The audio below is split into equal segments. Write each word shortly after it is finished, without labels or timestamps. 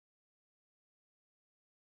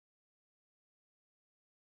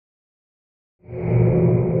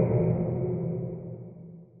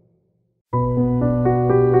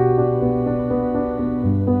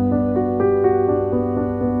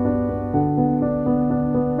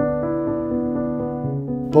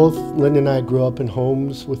Both Linda and I grew up in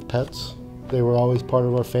homes with pets. They were always part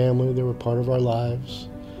of our family. They were part of our lives.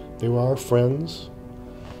 They were our friends.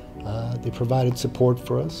 They provided support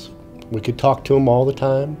for us. We could talk to them all the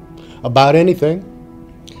time about anything.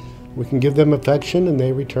 We can give them affection, and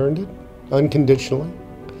they returned it unconditionally.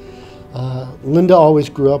 Linda always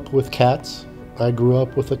grew up with cats. I grew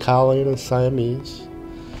up with a collie and a Siamese.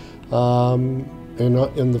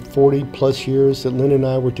 In the 40-plus years that Linda and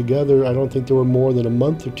I were together, I don't think there were more than a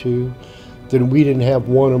month or two that we didn't have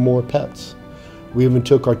one or more pets. We even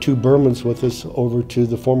took our 2 Burmans with us over to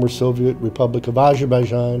the former Soviet Republic of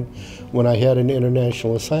Azerbaijan when I had an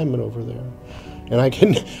international assignment over there. And I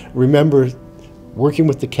can remember working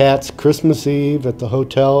with the cats Christmas Eve at the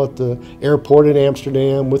hotel at the airport in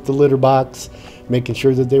Amsterdam with the litter box, making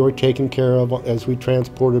sure that they were taken care of as we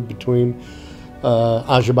transported between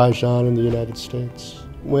Azerbaijan and the United States.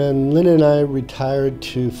 When Linda and I retired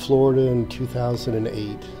to Florida in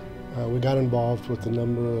 2008, we got involved with a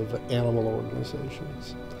number of animal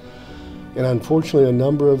organizations. And unfortunately, a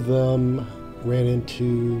number of them ran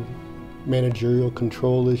into managerial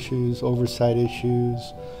control issues, oversight issues,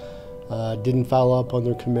 didn't follow up on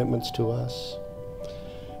their commitments to us.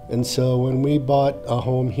 And so when we bought a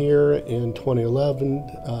home here in 2011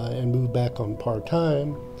 and moved back on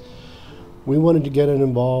part-time, we wanted to get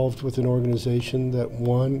involved with an organization that,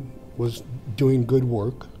 one, was doing good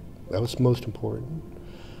work. That was most important.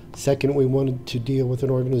 Second, we wanted to deal with an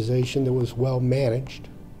organization that was well managed.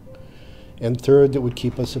 And third, that would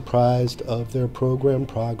keep us apprised of their program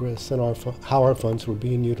progress and how our funds were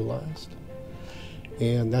being utilized.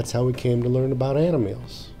 And that's how we came to learn about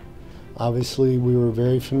Animeals. Obviously, we were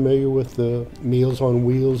very familiar with the Meals on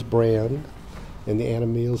Wheels brand and the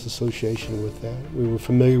Animeals association with that. We were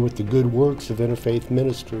familiar with the good works of Interfaith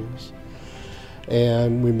Ministries.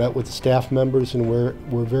 And we met with the staff members, and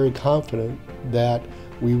we're very confident that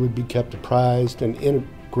we would be kept apprised and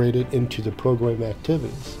integrated into the program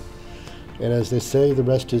activities. And as they say, the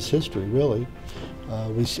rest is history, really.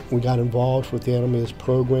 We got involved with the Animeals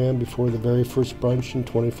program before the very first brunch in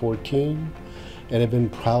 2014 and have been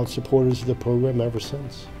proud supporters of the program ever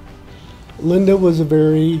since. Linda was a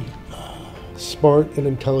very smart and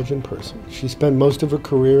intelligent person. She spent most of her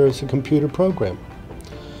career as a computer programmer,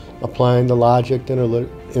 applying the logic and her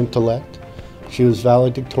intellect. She was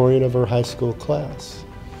valedictorian of her high school class.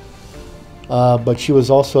 But she was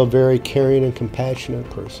also a very caring and compassionate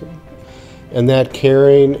person. And that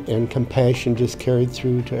caring and compassion just carried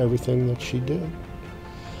through to everything that she did.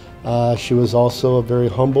 She was also a very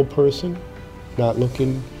humble person, not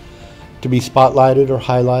looking to be spotlighted or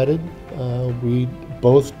highlighted. We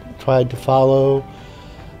both tried to follow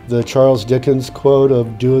the Charles Dickens quote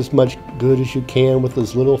of do as much good as you can with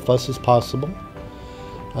as little fuss as possible.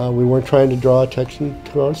 We weren't trying to draw attention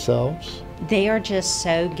to ourselves. They are just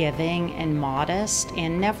so giving and modest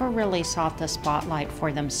and never really sought the spotlight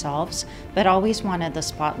for themselves, but always wanted the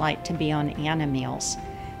spotlight to be on Animeals.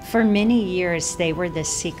 For many years, they were the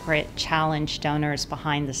secret challenge donors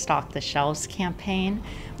behind the Stock the Shelves campaign,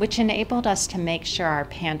 which enabled us to make sure our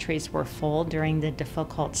pantries were full during the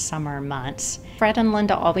difficult summer months. Fred and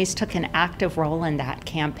Linda always took an active role in that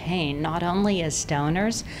campaign, not only as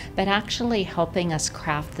donors, but actually helping us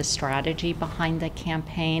craft the strategy behind the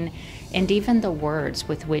campaign and even the words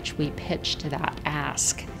with which we pitched that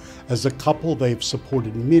ask. As a couple, they've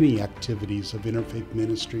supported many activities of Interfaith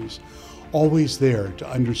Ministries, always there to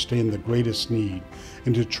understand the greatest need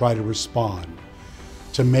and to try to respond,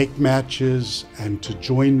 to make matches and to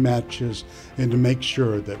join matches and to make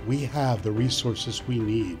sure that we have the resources we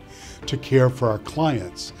need to care for our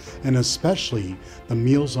clients and especially the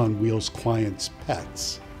Meals on Wheels clients'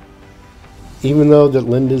 pets. Even though that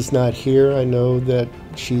Linda's not here, I know that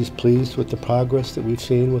she's pleased with the progress that we've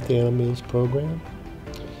seen with the Animeals program.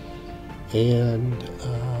 And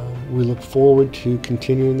we look forward to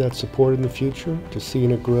continuing that support in the future, to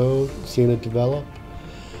seeing it grow, seeing it develop,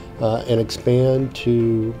 and expand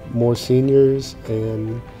to more seniors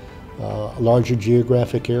and a larger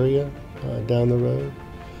geographic area down the road.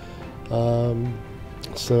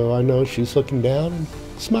 So I know she's looking down and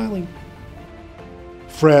smiling.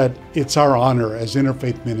 Fred, it's our honor as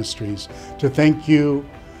Interfaith Ministries to thank you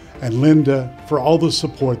and Linda for all the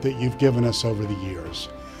support that you've given us over the years.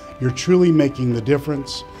 You're truly making the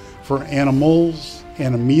difference for Animals,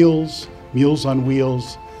 Animeals, Meals on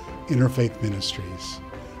Wheels, Interfaith Ministries.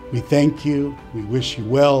 We thank you, we wish you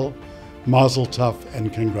well, Mazel Tov,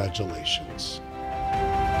 and congratulations.